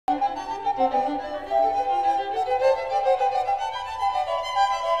I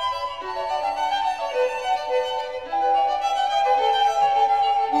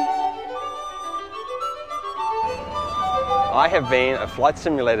have been a flight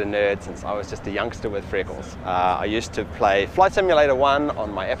simulator nerd since I was just a youngster with freckles. I used to play Flight Simulator 1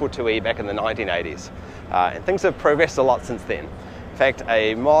 on my Apple IIe back in the 1980s, and things have progressed a lot since then. In fact,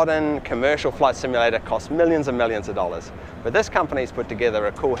 a modern commercial flight simulator costs millions and millions of dollars, but this company's put together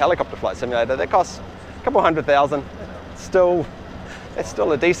a cool helicopter flight simulator that costs a couple $100,000. It's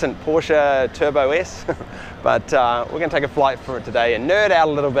still a decent Porsche Turbo S, but we're going to take a flight for it today and nerd out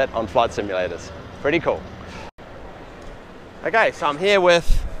a little bit on flight simulators. Pretty cool. Okay, so I'm here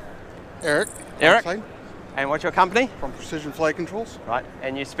with Eric. And what's your company? From Precision Flight Controls. Right,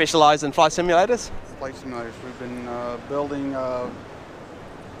 and you specialize in flight simulators? Flight simulators. We've been building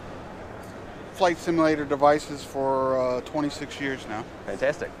flight simulator devices for 26 years now.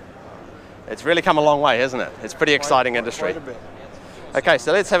 Fantastic. It's really come a long way, hasn't it? It's a pretty exciting industry. Quite a bit. Okay,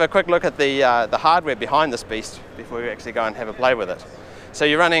 so let's have a quick look at the hardware behind this beast before we actually go and have a play with it. So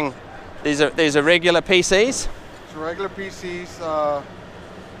you're running, these are regular PCs? Regular PCs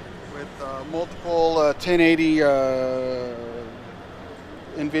with multiple 1080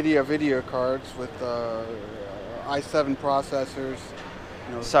 NVIDIA video cards with i7 processors.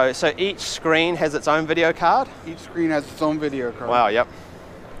 You know. So each screen has its own video card? Each screen has its own video card. Wow, yep.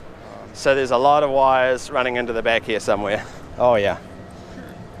 So there's a lot of wires running into the back here somewhere. Oh yeah.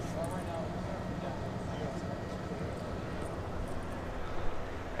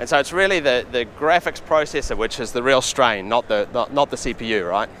 And so it's really the graphics processor which is the real strain, not the CPU,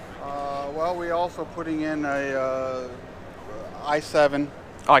 right? Well, we're also putting in a i7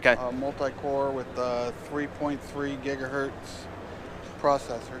 okay. Multi-core with 3.3 gigahertz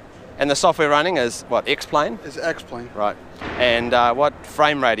processor. And the software running is what, X-Plane? Is X-Plane. Right. And what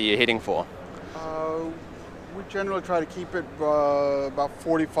frame rate are you heading for? We generally try to keep it about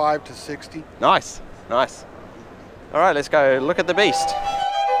 45 to 60. Nice, nice. All right, let's go look at the beast.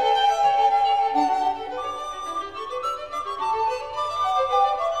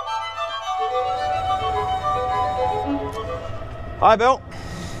 Hi, Bill.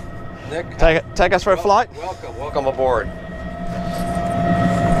 Nick. Take us for a flight. Welcome aboard.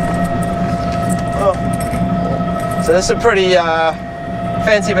 Oh. So this is a pretty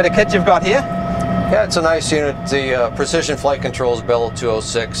fancy bit of kit you've got here. Yeah, it's a nice unit. The Precision Flight Controls Bell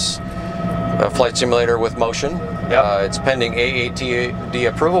 206 flight simulator with motion. Yep. It's pending AATD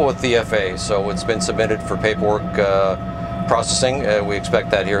approval with the FAA, so it's been submitted for paperwork processing. We expect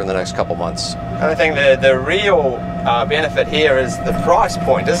that here in the next couple months. I think the real benefit here is the price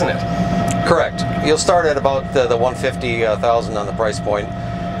point, isn't it? Correct. You'll start at about the $150,000 on the price point,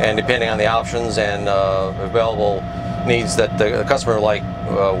 and depending on the options and available needs that the customer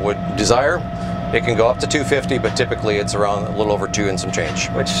would desire, it can go up to $250,000, but typically it's around a little over $2 and some change.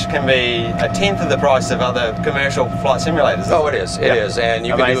 Which can be a tenth of the price of other commercial flight simulators. Oh, it is. It is, and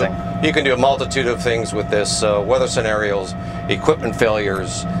you Amazing. can do a multitude of things with this: weather scenarios, equipment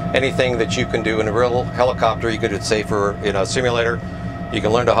failures, anything that you can do in a real helicopter. You can do it safer in a simulator. You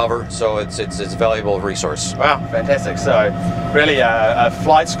can learn to hover, so it's a valuable resource. Wow, fantastic. So really a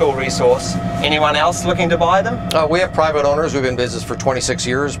flight school resource. Anyone else looking to buy them? We have private owners. We've been in business for 26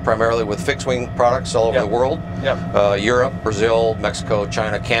 years, primarily with fixed wing products all over the world. Yep. Europe, Brazil, Mexico,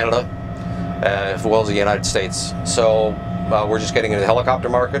 China, Canada, as well as the United States. So we're just getting into the helicopter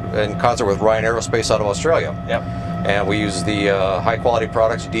market in concert with Ryan Aerospace out of Australia. Yep. And we use the high quality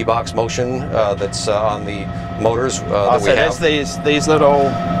products, D-Box motion, that's on the motors that we have. So there's these little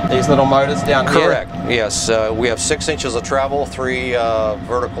motors down here? Correct, yes. We have 6 inches of travel, 3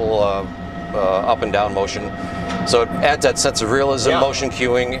 vertical up and down motion. So it adds that sense of realism, motion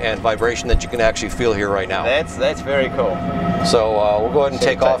cueing, and vibration that you can actually feel here right now. That's very cool. So we'll go ahead and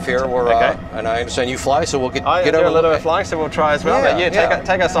take off here. And I understand you fly, so we'll get over. I do a little bit of flying, so we'll try as well. Yeah, but yeah,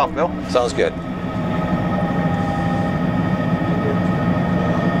 take us off, Bill. Sounds good.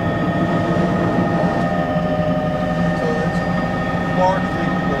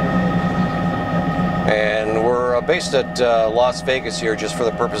 And we're based at Las Vegas here just for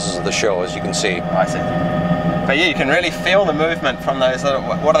the purposes of the show, as you can see. I see. But yeah, you can really feel the movement from those little,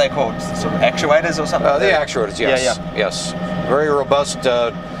 what are they called? Sort of actuators or something? The actuators, yes. Yeah. Yes. Very robust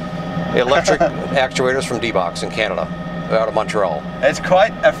electric actuators from D-Box in Canada, out of Montreal. It's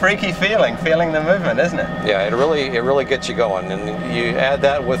quite a freaky feeling the movement, isn't it? Yeah, it really gets you going. And you add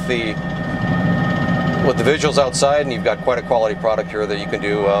that with the visuals outside, and you've got quite a quality product here that you can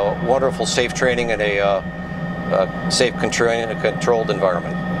do wonderful safe training in a safe controlled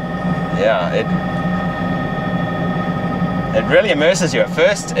environment. Yeah, It really immerses you. At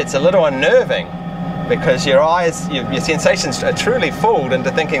first, it's a little unnerving because your eyes, your sensations are truly fooled into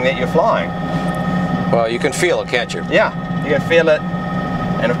thinking that you're flying. Well, you can feel it, can't you? Yeah, you can feel it.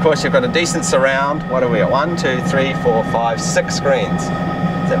 And of course, you've got a decent surround. What are we at? 1, 2, 3, 4, 5, 6 screens. Is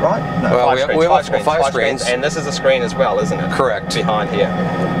that right? No, well, 5 screens. we have 5 5 screens. And this is a screen as well, isn't it? Correct. Behind here.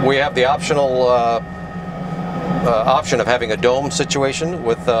 We have the optional option of having a dome situation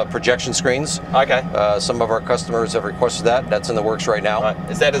with projection screens. Okay. Some of our customers have requested that. That's in the works right now. Right.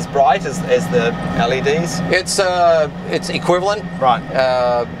 Is that as bright as the LEDs? It's equivalent. Right.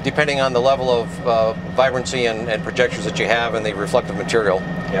 Depending on the level of vibrancy and projectors that you have and the reflective material.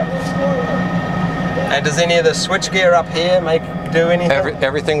 Yeah. And does any of the switch gear up here do anything?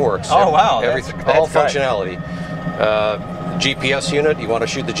 Everything works. Oh wow. All great. functionality. GPS unit, you want to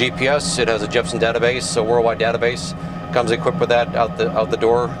shoot the GPS, it has a Jepson database, a worldwide database, comes equipped with that out the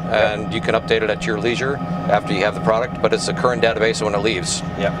door, and you can update it at your leisure after you have the product, but it's a current database when it leaves.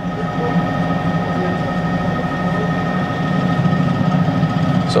 Yeah.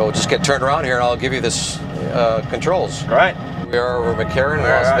 So just get turned around here and I'll give you this controls. Great. We are over McCarran in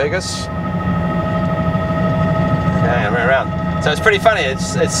Las Vegas. Okay, I'm around. So it's pretty funny,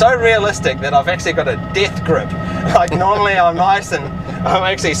 it's so realistic that I've actually got a death grip. Like normally I'm nice and I'm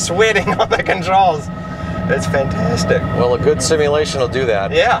actually sweating on the controls. It's fantastic. Well, a good simulation will do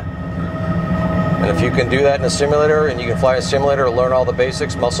that. Yeah. And if you can do that in a simulator and you can fly a simulator to learn all the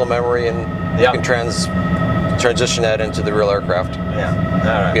basics, muscle memory, and you can transition that into the real aircraft. Yeah,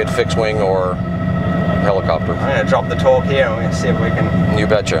 all right. Be it fixed wing or helicopter. I'm going to drop the torque here and we're going to see if we can... You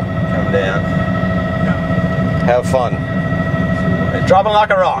betcha. Come down. Have fun. We're dropping like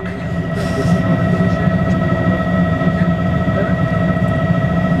a rock.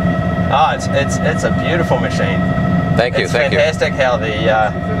 Oh, it's a beautiful machine. Thank you. It's fantastic how the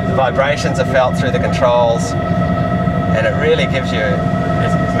vibrations are felt through the controls, and it really gives you,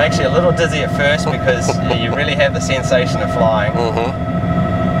 it makes you a little dizzy at first because you really have the sensation of flying. Mm-hmm.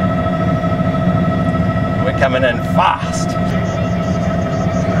 We're coming in fast.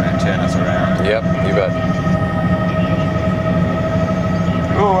 Turn us around. Yep, you bet.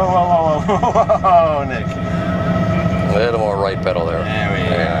 Whoa, Nick. A little more right pedal there.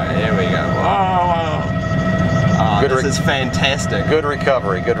 There we go. Whoa. Oh, this is fantastic. Good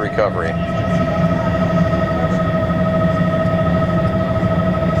recovery, good recovery.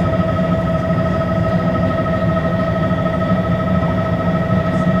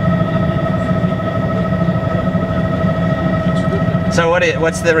 So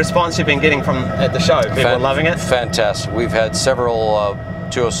what's the response you've been getting at the show? People are loving it? Fantastic. We've had several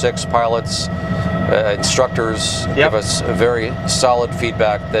 206 pilots, instructors give us a very solid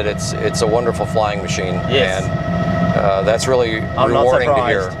feedback that it's a wonderful flying machine. Yes. And that's really rewarding to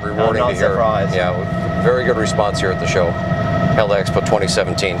hear. Rewarding to hear. Surprised. Yeah, very good response here at the show, Held Expo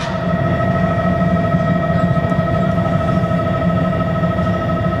 2017.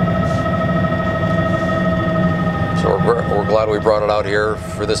 So we're glad we brought it out here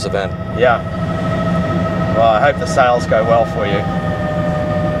for this event. Yeah. Well, I hope the sales go well for you.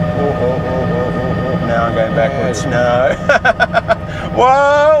 Now I'm going backwards. No.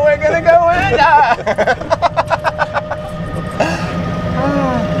 Whoa, we're going to go in.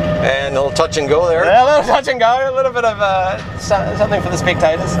 And a little touch and go there. Yeah, a little touch and go, a little bit of something for the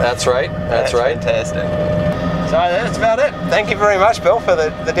spectators. That's right. That's right. Fantastic. So that's about it. Thank you very much, Bill, for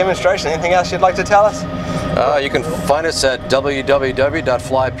the demonstration. Anything else you'd like to tell us? You can find us at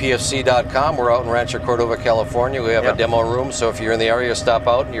www.flypfc.com. We're out in Rancho Cordova, California. We have a demo room, so if you're in the area, stop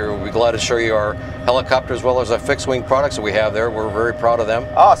out. We'll be glad to show you our helicopter as well as our fixed-wing products that we have there. We're very proud of them.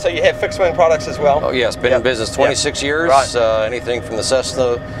 Oh, so you have fixed-wing products as well? Oh, yes. Been in business 26 years. Right. Anything from the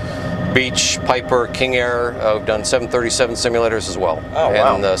Cessna, Beech, Piper, King Air. We've done 737 simulators as well. Oh,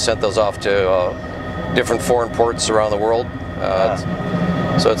 wow. And sent those off to different foreign ports around the world.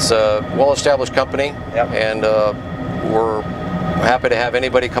 So it's a well-established company, and we're happy to have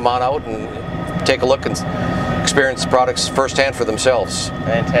anybody come on out and take a look and experience the products firsthand for themselves.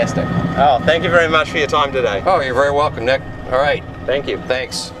 Fantastic. Oh, thank you very much for your time today. Oh, you're very welcome, Nick. All right. Thank you.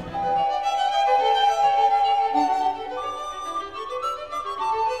 Thanks.